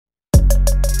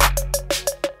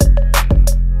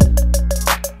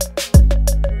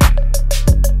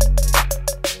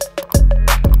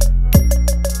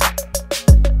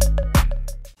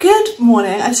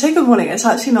morning. I say good morning, it's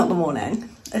actually not the morning.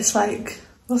 It's like,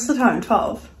 what's the time?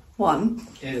 12? 1?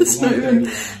 It's not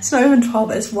even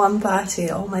 12, it's 1:30.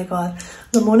 Oh my god.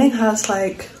 The morning has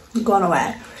like gone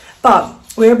away. But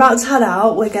we're about to head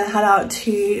out. We're gonna head out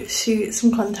to shoot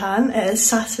some content. It is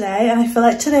Saturday and I feel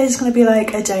like today's gonna be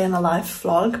like a day in the life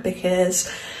vlog because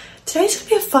today's gonna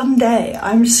be a fun day.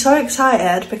 I'm so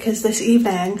excited because this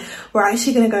evening we're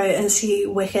actually gonna go and see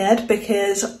Wicked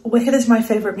because Wicked is my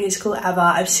favourite musical ever.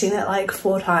 I've seen it like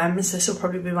 4 times. This will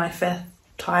probably be my 5th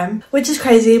time, which is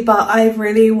crazy, but I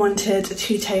really wanted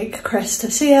to take Chris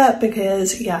to see it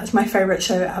because yeah, it's my favourite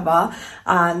show ever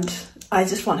and I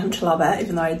just want him to love it,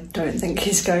 even though I don't think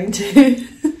he's going to.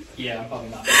 Yeah, probably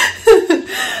not.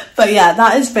 But yeah,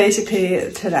 that is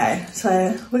basically today. So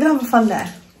we're gonna have a fun day.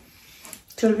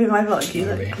 Do you want to be my vlog? You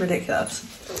look ridiculous.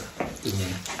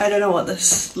 I don't know what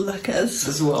this look is.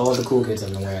 This is what all the cool kids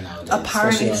have been wearing nowadays.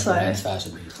 Apparently so.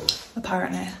 Fashion people.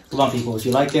 Apparently. Come on people, if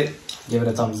you like it, give it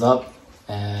a thumbs up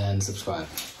and subscribe.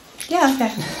 Yeah,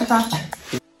 okay. Bye.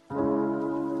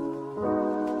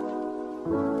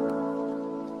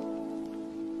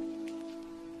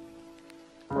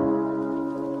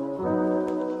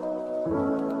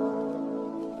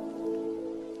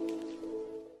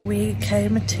 We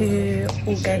came to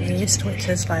Aldgate East, which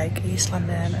is like East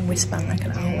London, and we spent like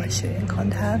an hour shooting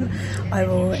content. I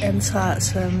will insert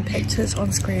some pictures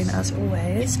on screen as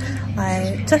always.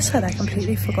 I just said I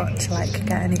completely forgot to like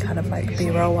get any kind of like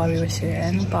b-roll while we were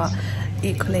shooting, but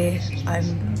equally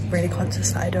I'm really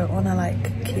conscious that I don't want to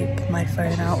like keep my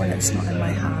phone out when it's not in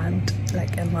my hand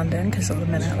like in London, because at the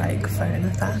minute like phone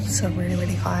thefts are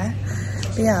really high.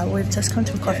 But yeah, we've just come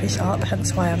to a coffee shop,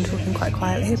 hence why I'm talking quite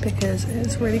quietly because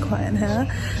it's really quiet in here.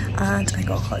 And I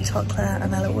got hot chocolate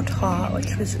and a little tart,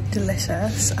 which was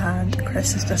delicious. And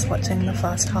Chris is just watching the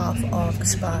first half of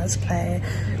Spurs play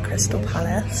Crystal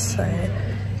Palace. So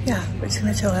yeah, we're just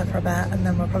gonna chill here for a bit and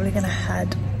then we're probably gonna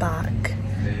head back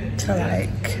to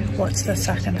like watch the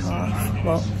second half.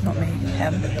 Well, not me,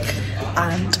 him.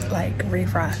 And like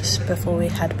refresh before we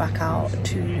head back out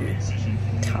to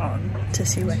town to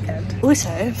see Wicked.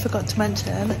 Also, forgot to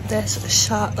mention, this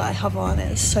shirt that I have on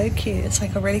is so cute. It's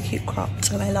like a really cute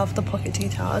cropped and I love the pocket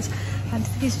details. And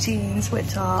these jeans,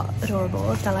 which are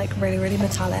adorable, they're like really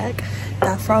metallic.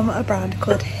 They're from a brand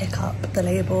called Hiccup, the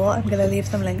label. I'm gonna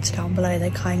leave them linked down below. They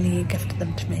kindly gifted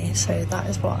them to me, so that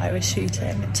is what I was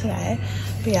shooting today.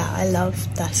 But yeah, I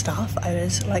love their stuff. I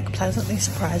was like pleasantly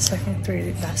surprised looking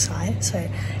through their site, so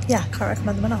yeah, can't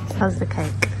recommend them enough. How's the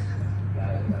cake?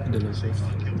 Delicious.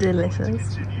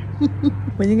 Delicious.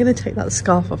 When are you gonna take that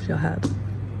scarf off your head?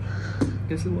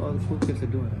 This is what all the cool kids are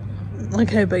doing.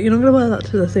 Okay, but you're not gonna wear that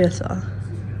to the theatre.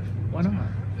 Why not?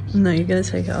 No, you're gonna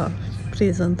take it off.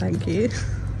 Please and thank you.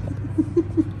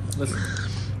 Listen.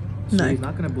 No. She's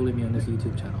not gonna bully me on this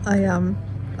YouTube channel. I am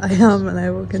and I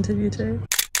will continue to.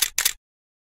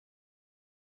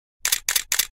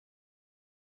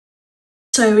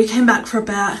 So we came back for a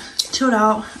bit, chilled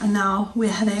out, and now we're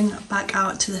heading back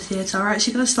out to the theatre. We're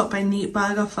actually going to stop by Neat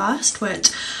Burger first,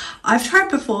 which I've tried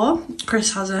before.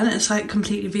 Chris hasn't. It's like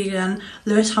completely vegan.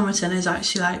 Lewis Hamilton is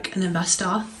actually like an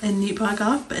investor in Neat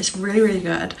Burger, but it's really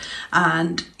good.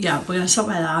 And yeah, we're going to stop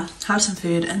by there, have some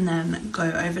food, and then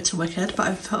go over to Wicked. But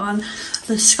I've put on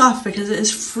the scarf because it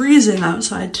is freezing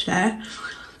outside today.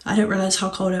 I didn't realise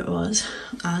how cold it was,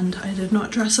 and I did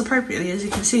not dress appropriately. As you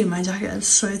can see, my jacket is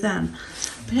so thin.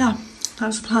 But yeah,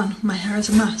 that's the plan. My hair is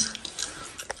a mess.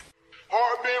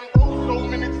 I've been broke so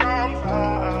many times, I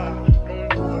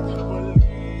don't know what to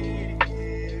believe.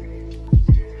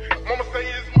 Mama say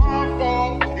it's my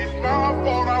fault, I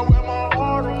wear my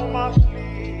heart on my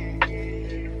sleeve.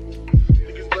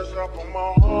 Niggas best I put my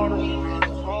heart on.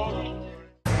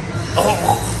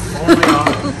 Oh my god,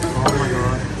 oh my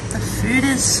god. The food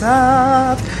is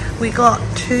served. We got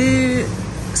 2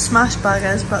 smash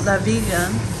burgers, but they're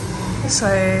vegan. So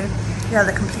yeah,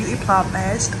 they're completely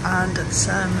plant-based, and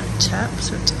some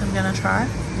chips, which I'm gonna try.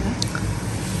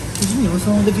 Yeah. What's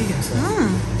wrong with the vegan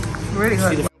stuff? Really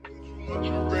good.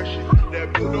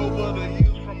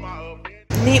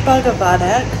 Neat Burger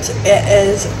verdict. It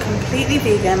is completely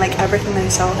vegan. Like everything they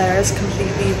sell here is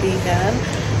completely vegan.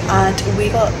 And we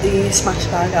got the smash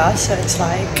burger, so it's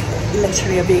like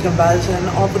literally a vegan version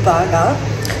of the burger.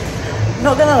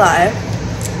 Not gonna lie,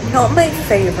 not my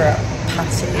favourite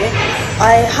patty.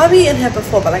 I have eaten here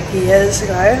before, but like years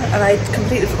ago, and I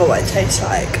completely forgot what it tastes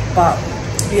like. But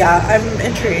yeah, I'm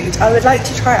intrigued. I would like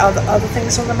to try other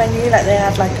things on the menu. Like they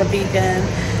had like a vegan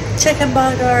chicken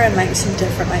burger and like some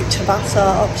different like ciabatta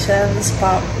options.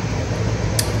 But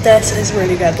this is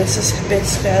really good. This is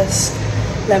hibiscus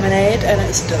lemonade and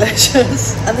it's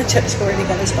delicious, and the chips were really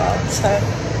good as well. So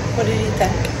What did you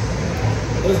think?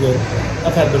 It was good.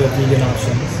 I've had a bit of vegan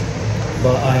options,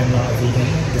 but I am not a vegan,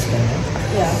 disclaimer.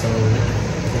 Yeah. So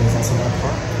there's also that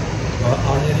part. But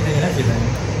I'll eat anything and everything.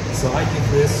 So I give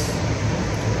this,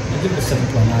 I give it a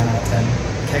 7.9 out of 10.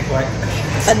 Can't quite.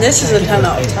 And this is a 10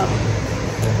 out of 10.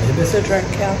 Yeah, It's a drink,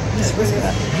 yeah. It's really good.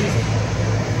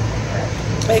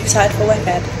 Are you excited for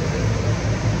Wicked?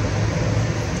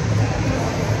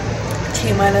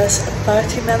 T-minus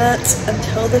 30 minutes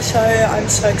until the show. I'm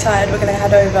so excited. We're going to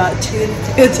head over to the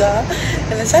theatre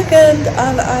in a second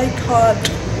and I can't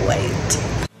wait.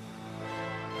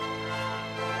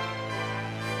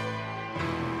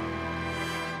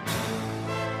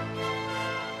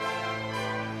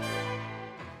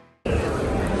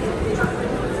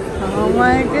 Oh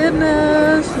my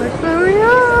goodness, look where we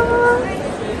are.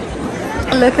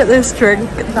 Look at this drink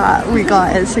that we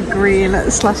got. It's a green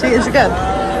slushy. Is it good?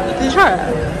 Did you try it?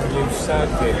 It's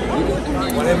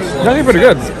actually pretty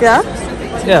good. Yeah?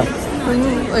 Yeah.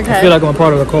 Okay. I feel like I'm a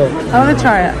part of the cult. I want to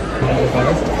try it.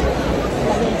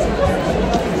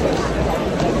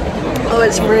 Oh,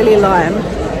 it's really lime.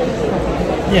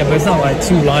 Yeah, but it's not like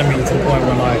too limey to the point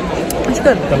where like It's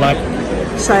good. the lime.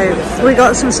 So we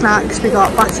got some snacks. We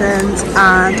got buttons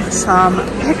and some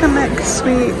pick and mix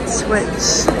sweets, which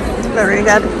is very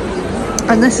good.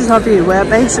 And this is our view. We're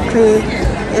basically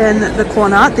in the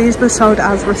corner. These were sold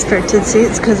as restricted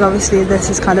seats because obviously this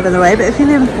is kind of in the way, but if you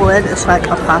lean forward it's like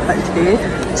a perfect view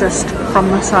just from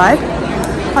the side.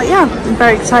 But yeah, I'm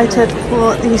very excited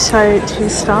for the show to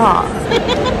start.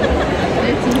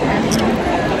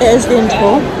 It is the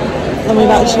interval and we've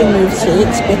actually moved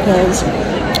seats because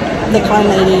the kind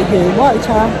lady who worked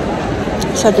here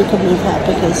said we could move here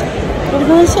because we're going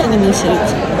to be sitting in these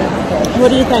seats. What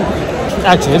do you think?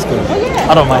 Actually, it's good.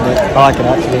 I don't mind it. I like it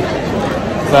actually.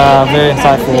 It's very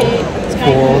insightful. It's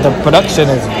cool. The production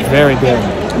is very good.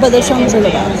 But the songs are the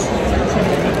best.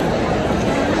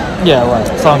 Yeah, right.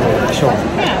 Songs are good, sure.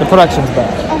 The production's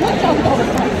bad.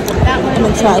 I'm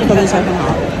excited for the second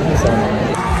half.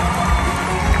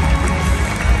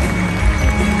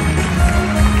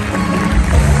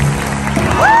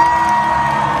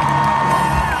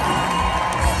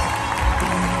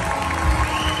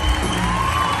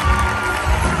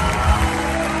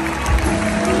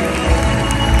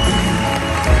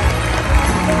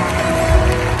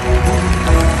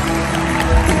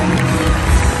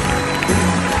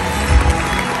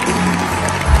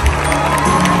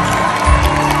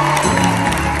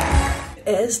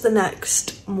 The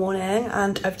next morning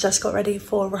and I've just got ready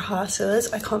for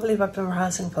rehearsals. I can't believe I've been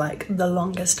rehearsing for like the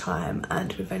longest time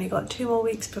and we've only got 2 more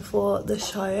weeks before the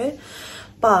show,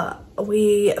 but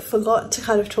we forgot to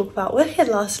kind of talk about Wicked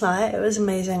last night. It was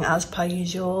amazing as per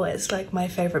usual. It's like my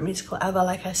favourite musical ever,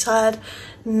 like I said,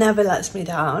 never lets me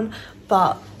down.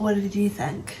 But what did you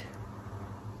think?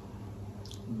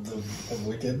 Of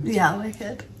Wicked? Yeah,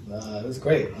 Wicked. It was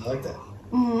great. I liked it.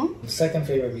 Second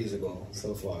favorite musical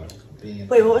so far. Wait,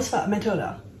 what was that?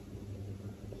 Matilda?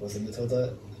 Was it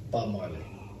Matilda? Bob Marley.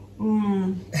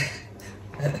 And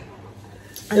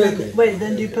then, wait,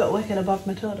 then do you put Wicked above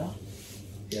Matilda?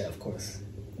 Yeah, of course.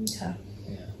 Okay.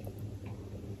 Yeah.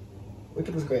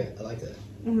 Wicked was great. I liked it.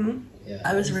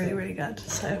 Yeah. It was really, really good.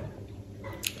 So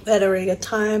we had a really good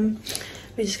time.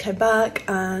 We just came back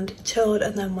and chilled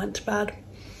and then went to bed.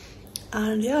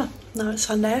 And yeah, now it's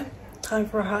Sunday. Time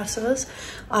for rehearsals.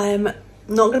 I'm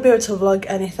not going to be able to vlog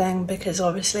anything because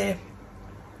obviously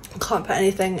I can't put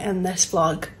anything in this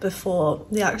vlog before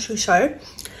the actual show,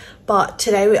 but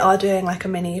today we are doing like a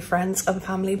mini friends and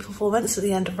family performance at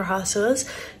the end of rehearsals.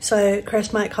 So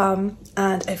Chris might come,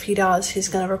 and if he does, he's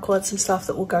going to record some stuff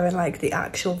that will go in like the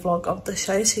actual vlog of the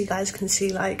show so you guys can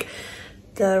see like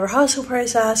the rehearsal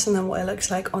process and then what it looks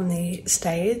like on the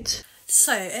stage.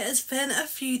 So it has been a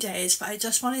few days, but I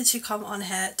just wanted to come on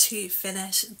here to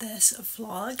finish this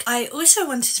vlog. I also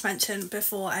wanted to mention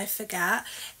before I forget,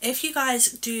 if you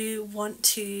guys do want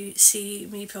to see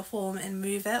me perform in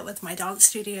Move It with my dance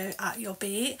studio at Your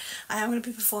Beat, I am going to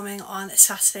be performing on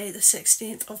Saturday the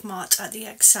 16th of March at the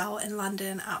Excel in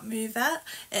London at Move It.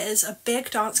 It is a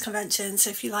big dance convention,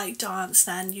 so if you like dance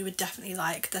then you would definitely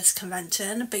like this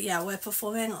convention. But yeah, we're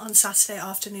performing on Saturday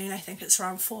afternoon. I think it's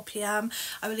around 4 PM.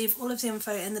 I will leave all of the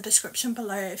info in the description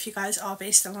below if you guys are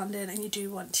based in London and you do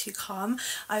want to come.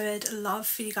 I would love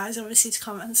for you guys obviously to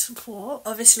come and support.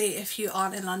 Obviously if you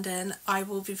aren't in London, I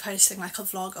will be posting like a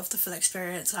vlog of the full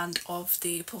experience and of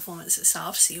the performance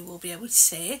itself, so you will be able to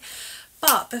see.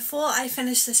 But before I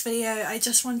finish this video, I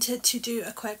just wanted to do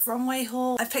a quick runway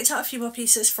haul. I picked out a few more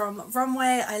pieces from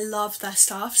Runway. I love their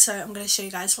stuff, so I'm going to show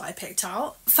you guys what I picked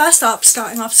out. First up,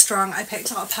 starting off strong, I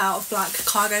picked out a pair of black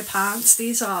cargo pants.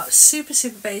 These are super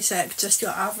basic, just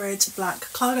your average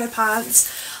black cargo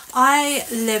pants. I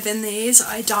live in these,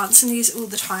 I dance in these all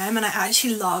the time, and I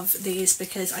actually love these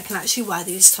because I can actually wear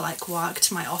these to like work,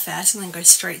 to my office, and then go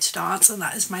straight to dance, and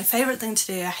that is my favourite thing to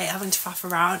do. I hate having to faff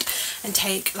around and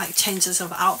take like changes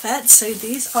of outfits, so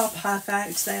these are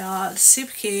perfect. They are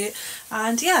super cute,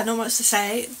 and yeah, not much to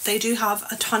say. They do have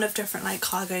a ton of different like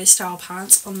cargo style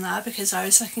pants on there because I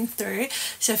was looking through,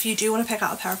 so if you do want to pick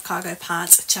out a pair of cargo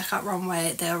pants, check out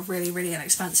Runway. They are really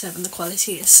inexpensive and the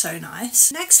quality is so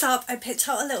nice. Next up, I picked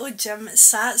out a little gym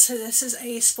set. So this is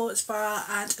a sports bra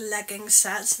and leggings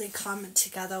set, so they come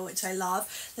together, which I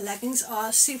love. The leggings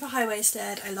are super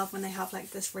high-waisted. I love when they have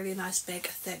like this really nice big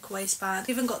thick waistband.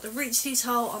 Even got the roots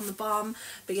detail on the bum.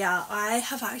 But yeah, I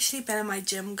have actually been in my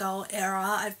gym girl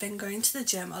era. I've been going to the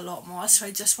gym a lot more, so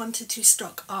I just wanted to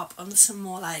stock up on some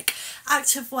more like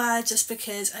active wear, just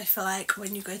because I feel like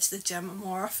when you go to the gym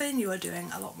more often you are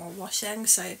doing a lot more washing,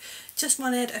 so just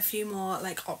wanted a few more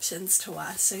like options to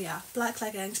wear. So yeah, black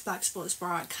leggings, black sports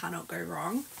bra, cannot go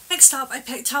wrong. Next up, I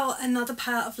picked out another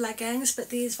pair of leggings, but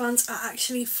these ones are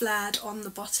actually flared on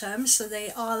the bottom, so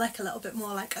they are like a little bit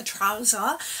more like a trouser.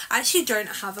 I actually don't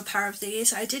have a pair of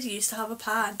these. I did used to have a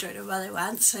pair and don't know where they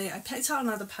went, so I picked out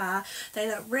another pair. They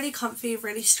look really comfy,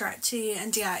 really stretchy,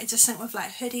 and yeah, I just think with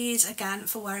like hoodies, again,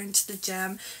 for wearing to the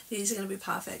gym, these are going to be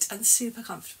perfect and super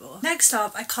comfortable. Next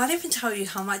up, I can't even tell you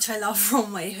how much I love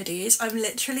Runway hoodies. I'm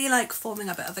literally like forming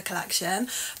a bit of a collection,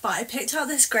 but I picked out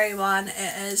this grey one.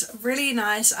 It is really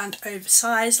nice and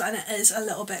oversized, and it is a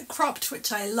little bit cropped,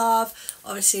 which I love.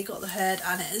 Obviously got the hood,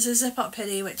 and it is a zip up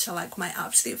hoodie, which are like my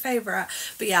absolute favourite.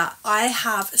 But yeah, I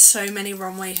have so many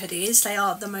Runway hoodies. They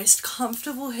are the most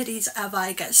comfortable hoodies ever.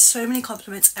 I get so many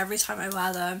compliments every time I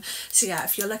wear them. So yeah,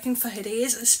 if you're looking for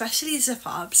hoodies, especially zip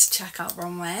ups, check out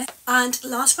Runway. And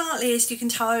last but not least, you can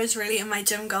tell I was really in my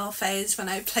gym girl phase when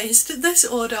I placed this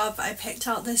order, but I picked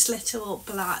out this little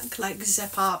black like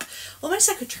zip up, almost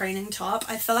like a training top.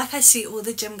 I feel like I see all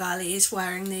the gym girlies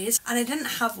wearing these, and I didn't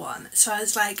have one, so I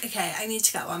was like, okay, I need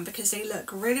to get one because they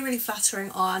look really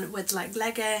flattering on with like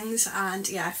leggings, and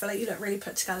yeah, I feel like you look really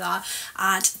put together,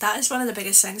 and that is one of the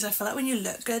biggest things. I feel like when you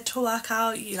look good to work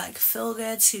out, you like feel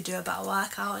good, so you do a better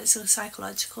workout. It's all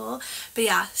psychological. But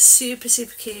yeah, super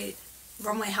cute.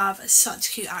 Runway have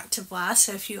such cute activewear,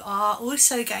 so if you are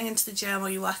also getting into the gym or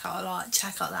you work out a lot,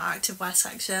 check out the activewear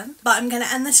section. But I'm going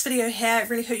to end this video here. I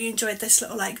really hope you enjoyed this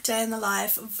little like day in the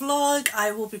life vlog.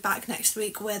 I will be back next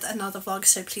week with another vlog,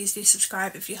 so please do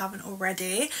subscribe if you haven't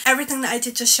already. Everything that I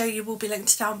did just show you will be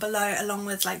linked down below, along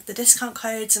with like the discount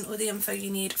codes and all the info you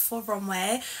need for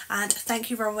Runway. And thank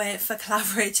you, Runway, for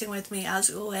collaborating with me as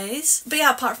always. But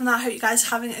yeah, apart from that, I hope you guys are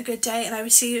having a good day, and I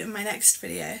will see you in my next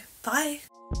video. Bye!